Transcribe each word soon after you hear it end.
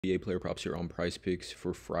NBA player props here on PrizePicks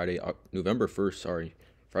for Friday, November 1st. Sorry,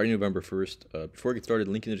 Friday, November 1st. Before I get started,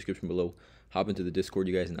 link in the description below. Hop into the Discord,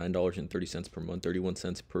 you guys. $9.30 per month, 31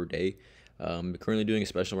 cents per day. Currently doing a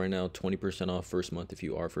special right now, 20% off first month if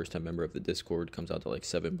you are a first-time member of the Discord. Comes out to like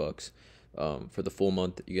 $7 for the full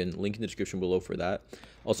month. Again, link in the description below for that.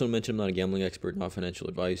 Also mention I'm not a gambling expert, not financial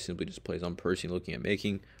advice. Simply just plays I'm personally looking at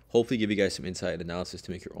making. Hopefully give you guys some insight and analysis to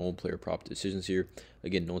make your own player prop decisions here.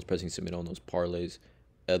 Again, no one's pressing submit on those parlays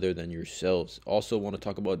other than yourselves. Also want to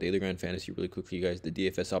talk about Daily Grind Fantasy really quickly, you guys. The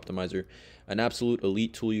DFS optimizer, an absolute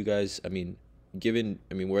elite tool, you guys.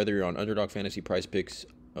 Whether you're on Underdog Fantasy, PrizePicks,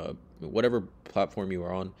 whatever platform you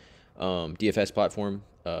are on, DFS platform,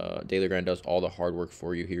 Daily Grind does all the hard work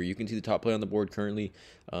for you here. You can see the top play on the board currently.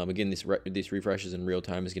 Again, this refreshes in real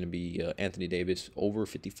time is going to be Anthony Davis over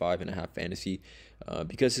 55.5 fantasy.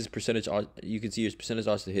 Because his percentage, you can see his percentage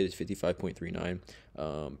odds to hit is 55.39.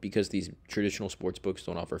 Because these traditional sports books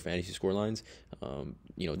don't offer fantasy score lines,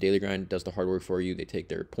 Daily Grind does the hard work for you. They take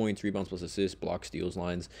their points, rebounds plus assists, blocks, steals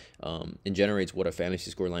lines, and generates what a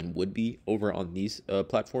fantasy score line would be over on these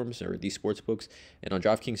platforms or these sports books. And on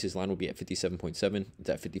DraftKings, his line will be at 57.7. It's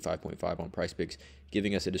at 55.5 on PrizePicks,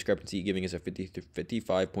 giving us a discrepancy, giving us a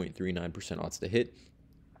 55.39% odds to hit.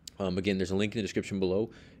 Again, there's a link in the description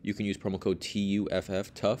below. You can use promo code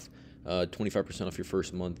TUFF, tough, 25% off your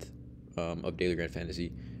first month of Daily Grind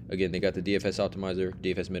Fantasy. Again, they got the DFS optimizer,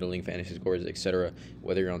 DFS middling, fantasy scores, etc.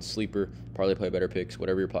 Whether you're on Sleeper, Parlay Play Better Picks,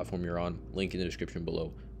 whatever your platform you're on, link in the description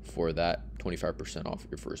below for that 25% off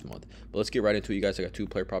your first month. But let's get right into it, you guys. I got two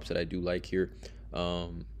player props that I do like here.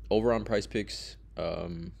 Over on PrizePicks,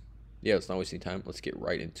 yeah, let's not waste any time. Let's get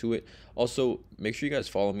right into it. Also, make sure you guys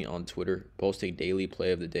follow me on Twitter, posting daily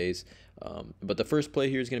play of the days. But the first play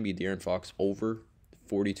here is going to be De'Aaron Fox over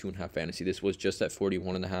 42.5 fantasy. This was just at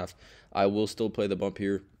 41.5. I will still play the bump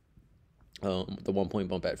here. The 1 point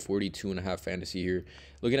bump at 42.5 fantasy here.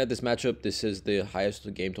 Looking at this matchup, this is the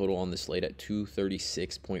highest game total on the slate at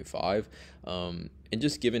 236.5. And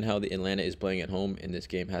just given how the Atlanta is playing at home in this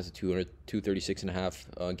game, has a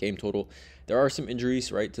 236.5 game total. There are some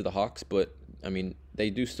injuries, right, to the Hawks, but I mean, they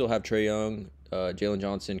do still have Trae Young, Jalen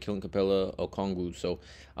Johnson, Killen Capella, Okongwu. So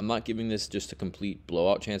I'm not giving this just a complete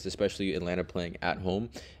blowout chance, especially Atlanta playing at home.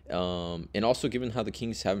 And also given how the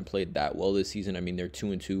Kings haven't played that well this season. I mean, they're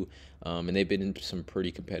 2-2, and they've been in some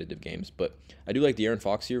pretty competitive games. But I do like De'Aaron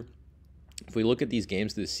Fox here. If we look at these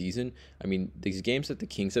games this season, I mean, these games that the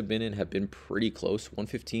Kings have been in have been pretty close.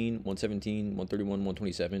 115, 117, 131,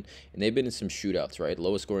 127. And they've been in some shootouts, right?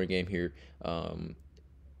 Lowest scoring game here.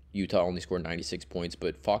 Utah only scored 96 points,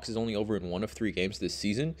 but Fox is only over in 1 of 3 games this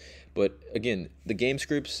season. But again, the game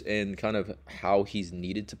scripts and kind of how he's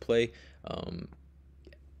needed to play,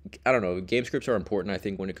 I don't know. Game scripts are important, I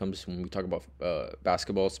think, when we talk about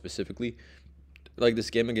basketball specifically. Like this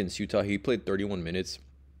game against Utah, he played 31 minutes,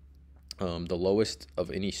 the lowest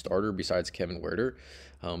of any starter besides Kevin Huerter.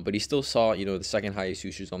 But he still saw, the second highest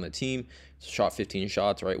usage on the team. Shot 15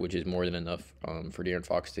 shots, right, which is more than enough for De'Aaron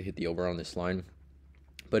Fox to hit the over on this line.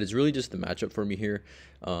 But it's really just the matchup for me here.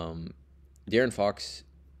 De'Aaron Fox,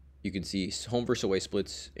 you can see home versus away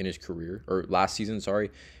splits in his career, or last season,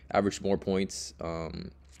 sorry, averaged more points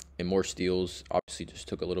and more steals. Obviously, just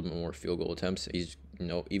took a little bit more field goal attempts. He's,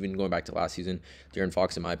 even going back to last season, De'Aaron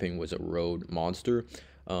Fox, in my opinion, was a road monster.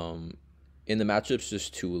 In the matchups,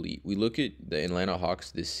 just too elite. We look at the Atlanta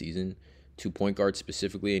Hawks this season, 2 point guards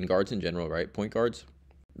specifically, and guards in general, right? Point guards,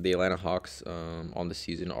 the Atlanta Hawks on the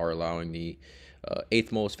season are allowing the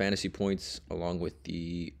 8th most fantasy points, along with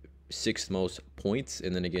the 6th most points.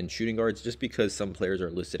 And then again, shooting guards, just because some players are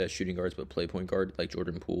listed as shooting guards but play point guard, like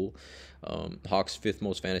Jordan Poole. Hawks 5th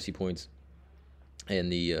most fantasy points,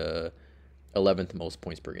 and the 11th most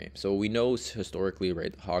points per game. So we know historically,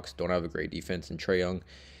 right, the Hawks don't have a great defense, and Trae Young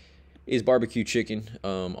is barbecue chicken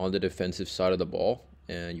on the defensive side of the ball.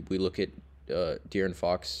 And we look at De'Aaron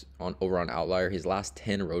Fox over on Outlier, his last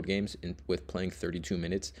 10 road games with playing 32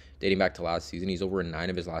 minutes, dating back to last season. He's over in 9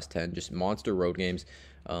 of his last 10, just monster road games,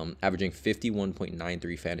 averaging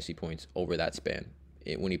 51.93 fantasy points over that span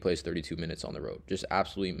when he plays 32 minutes on the road. Just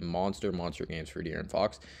absolutely monster games for De'Aaron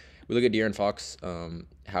Fox. We look at De'Aaron Fox,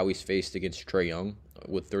 how he's faced against Trae Young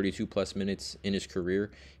with 32-plus minutes in his career.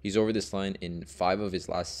 He's over this line in 5 of his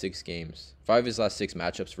last 6 games, 5 of his last 6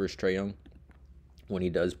 matchups versus Trae Young when he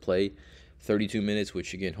does play 32 minutes,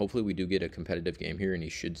 which, again, hopefully we do get a competitive game here, and he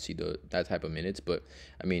should see that type of minutes. But,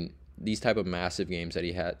 I mean, these type of massive games that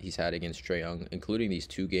he's had against Trae Young, including these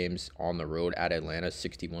 2 games on the road at Atlanta,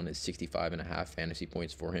 61 and 65.5 fantasy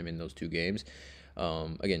points for him in those 2 games.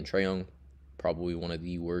 Again, Trae Young, probably one of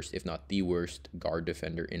the worst, if not the worst, guard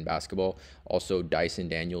defender in basketball. Also, Dyson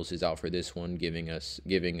Daniels is out for this one, giving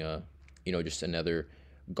just another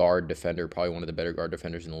guard defender, probably one of the better guard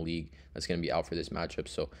defenders in the league, that's going to be out for this matchup.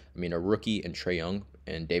 So, I mean, a rookie and Trae Young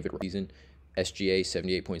and David season. SGA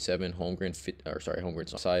 78.7, homegrown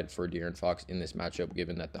side for De'Aaron Fox in this matchup,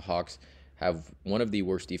 given that the Hawks have one of the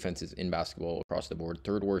worst defenses in basketball across the board,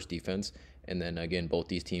 third worst defense. And then again, both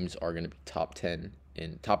these teams are going to be top 10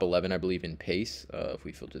 in top 11, I believe, in pace. If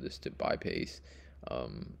we filter this to by pace,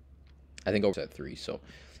 I think over at 3. So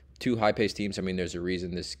two high pace teams. I mean, there's a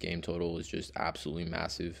reason this game total is just absolutely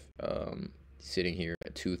massive. Sitting here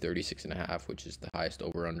at 236.5, which is the highest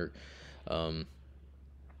over under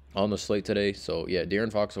on the slate today. So yeah,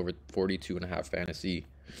 De'Aaron Fox over 42.5 fantasy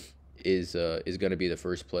is going to be the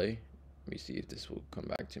first play. Let me see if this will come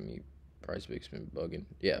back to me. PrizePicks been bugging.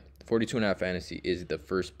 Yeah, 42.5 fantasy is the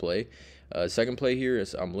first play. Second play here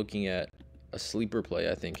is I'm looking at a sleeper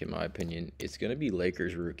play. I think, in my opinion, it's going to be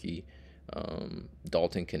Lakers rookie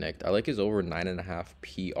Dalton Connect. I like his over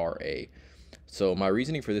 9.5 PRA. So my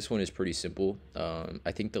reasoning for this one is pretty simple.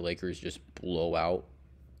 I think the Lakers just blow out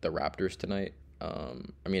the Raptors tonight.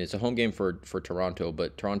 I mean, it's a home game for Toronto,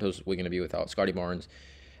 but Toronto's going to be without Scotty Barnes,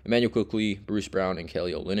 Emmanuel Quickley, Bruce Brown, and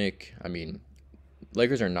Kelly Olynyk. I mean,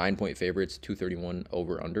 Lakers are 9-point favorites, 231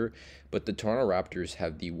 over under, but the Toronto Raptors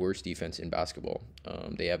have the worst defense in basketball.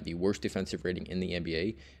 They have the worst defensive rating in the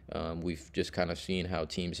NBA. We've just kind of seen how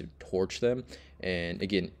teams have torched them. And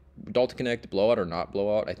again, Dalton Connect, blowout or not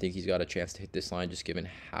blowout, I think he's got a chance to hit this line just given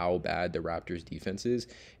how bad the Raptors defense is.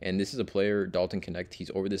 And this is a player, Dalton Connect,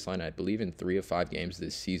 he's over this line, I believe, in 3 of 5 games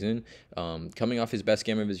this season. Coming off his best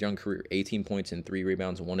game of his young career, 18 points and 3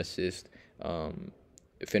 rebounds, 1 assist.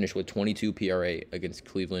 Finished with 22 PRA against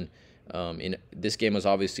Cleveland. In this game was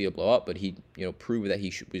obviously a blowout, but he proved that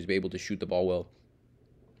he was able to shoot the ball well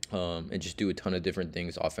and just do a ton of different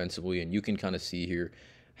things offensively. And you can kind of see here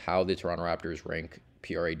how the Toronto Raptors rank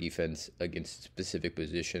PRA defense against specific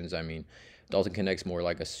positions. I mean, Dalton Connect's more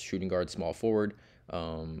like a shooting guard, small forward.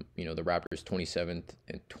 The Raptors 27th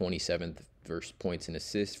and 27th versus points and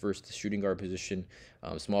assists versus the shooting guard position.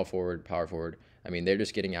 Small forward, power forward. I mean, they're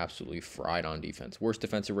just getting absolutely fried on defense. Worst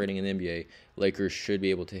defensive rating in the NBA. Lakers should be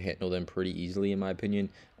able to handle them pretty easily, in my opinion.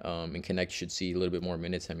 And Connect should see a little bit more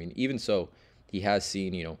minutes. I mean, even so, he has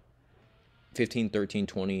seen, 15, 13,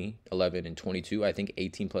 20, 11, and 22. I think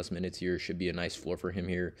 18-plus minutes here should be a nice floor for him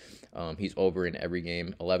here. He's over in every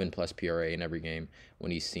game, 11-plus PRA in every game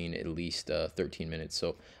when he's seen at least 13 minutes.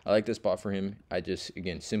 So I like this spot for him.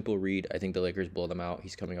 Again, simple read. I think the Lakers blow them out.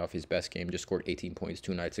 He's coming off his best game, just scored 18 points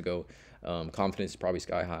 2 nights ago. Confidence is probably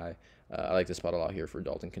sky high. I like this spot a lot here for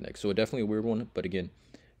Dalton Connect. So definitely a weird one, but again,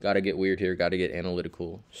 got to get weird here. Got to get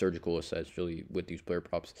analytical, surgical, essentially, with these player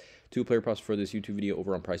props. 2 player props for this YouTube video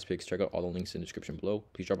over on PrizePicks. Check out all the links in the description below.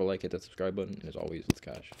 Please drop a like, hit that subscribe button, and as always, let's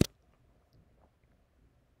cash.